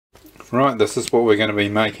Right, this is what we're going to be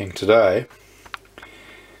making today.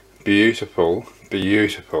 Beautiful,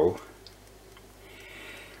 beautiful.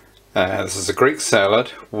 This is a Greek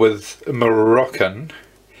salad with Moroccan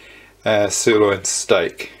sirloin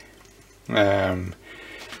steak, with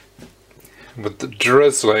the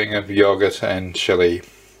drizzling of yogurt and chilli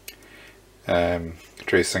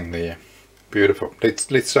dressing there. Beautiful.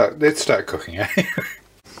 Let's start cooking, eh?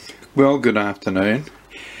 Well, good afternoon,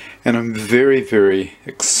 and I'm very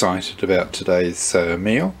excited about today's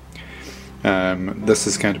meal. This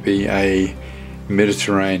is going to be a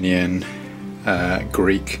Mediterranean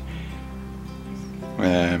Greek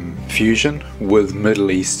fusion with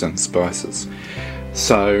Middle Eastern spices.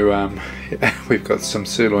 So we've got some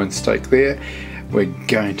sirloin steak there. We're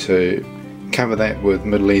going to cover that with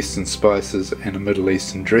Middle Eastern spices and a Middle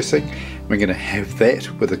Eastern dressing. We're going to have that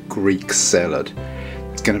with a Greek salad.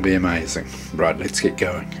 It's going to be amazing. Right, let's get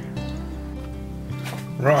going.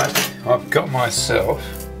 Right, I've got myself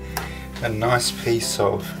a nice piece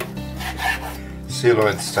of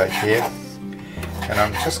sirloin steak here, and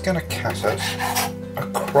I'm just going to cut it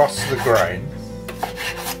across the grain,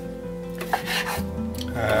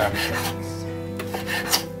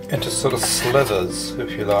 into sort of slithers,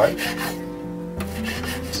 if you like,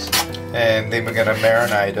 and then we're going to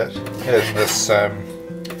marinate it in this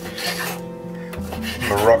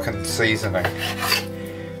Moroccan seasoning.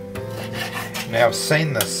 Now, I've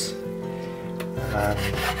seen this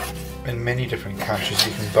in many different countries.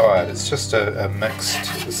 You can buy it. It's just a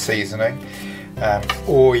mixed seasoning,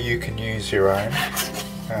 or you can use your own.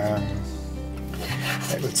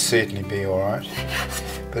 That would certainly be alright,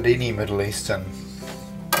 but any Middle Eastern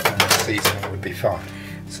seasoning would be fine.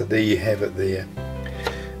 So there you have it there.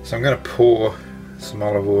 So I'm going to pour some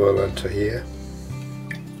olive oil into here.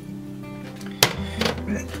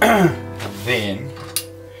 Then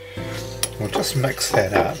we'll just mix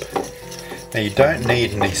that up. Now, you don't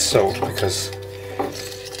need any salt because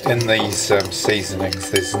in these seasonings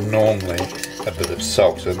there's normally a bit of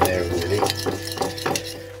salt in there already.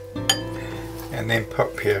 And then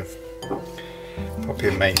pop your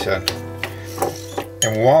meat in.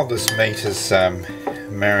 And while this meat is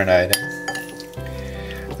marinating,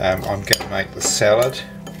 I'm going to make the salad,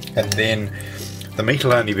 and then the meat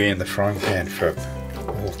will only be in the frying pan for a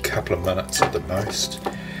couple of minutes at the most,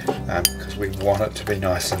 because we want it to be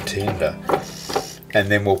nice and tender. And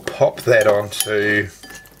then we'll pop that onto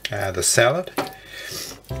the salad,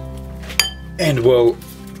 and we'll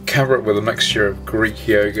cover it with a mixture of Greek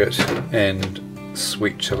yogurt and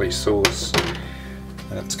sweet chili sauce,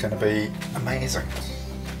 and it's going to be amazing.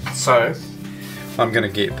 So I'm going to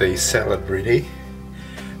get the salad ready,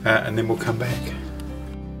 and then we'll come back.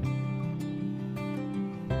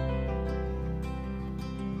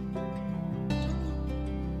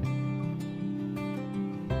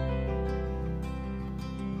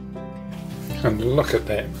 And look at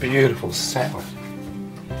that beautiful salad.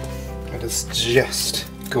 It is just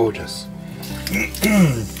gorgeous.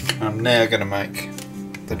 I'm now going to make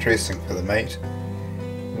the dressing for the meat.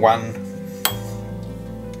 One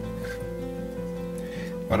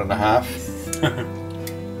and a half.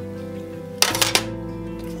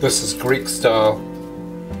 This is Greek style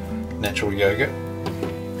natural yogurt.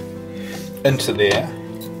 Into there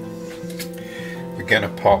we're going to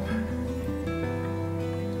pop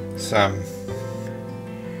some,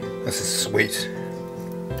 this is sweet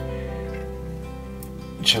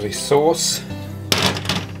chili sauce,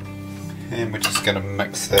 and we're just going to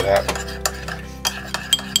mix that up.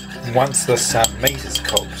 Once this meat is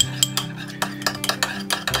cooked,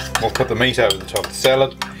 we'll put the meat over the top of the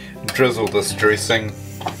salad, drizzle this dressing,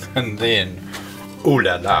 and then ooh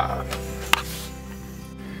la la.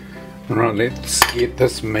 Right, let's get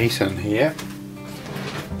this meat in here.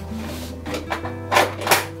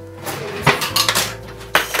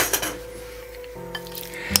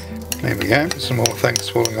 There we go, some more things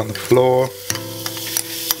falling on the floor.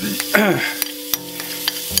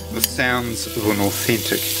 The sounds of an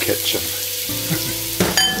authentic kitchen.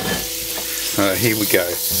 So here we go.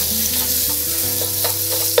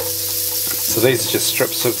 So these are just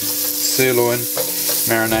strips of sirloin,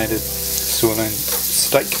 marinated sirloin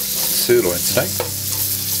steak.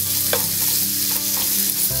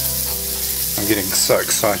 I'm getting so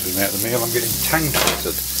excited about the meal, I'm getting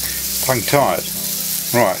tongue-tied.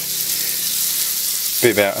 Right. Be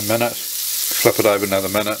about a minute, flip it over another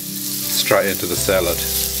minute, straight into the salad.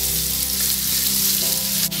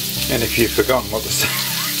 And if you've forgotten what the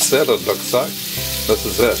salad looks like, this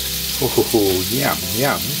is it. Oh, yum,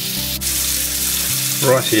 yum.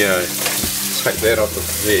 Rightio, take that off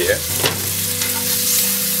of there.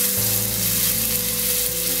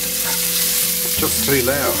 Just too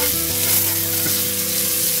loud.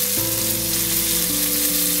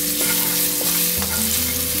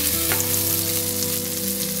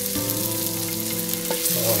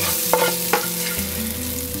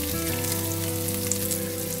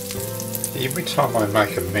 Every time I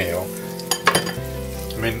make a meal,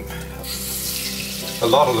 I mean, a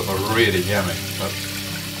lot of them are really yummy, but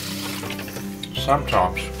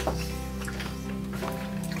sometimes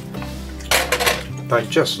they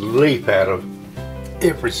just leap out of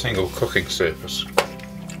every single cooking surface.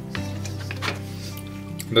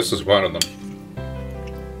 This is one of them.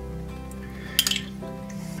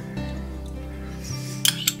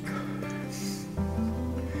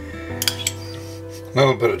 A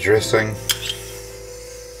little bit of dressing.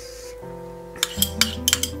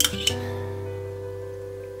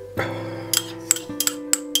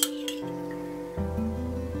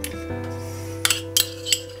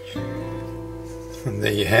 And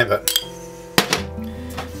there you have it.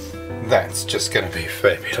 That's just going to be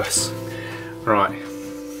fabulous. Right,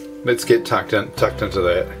 let's get tucked into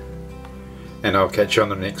that, and I'll catch you on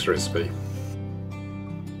the next recipe.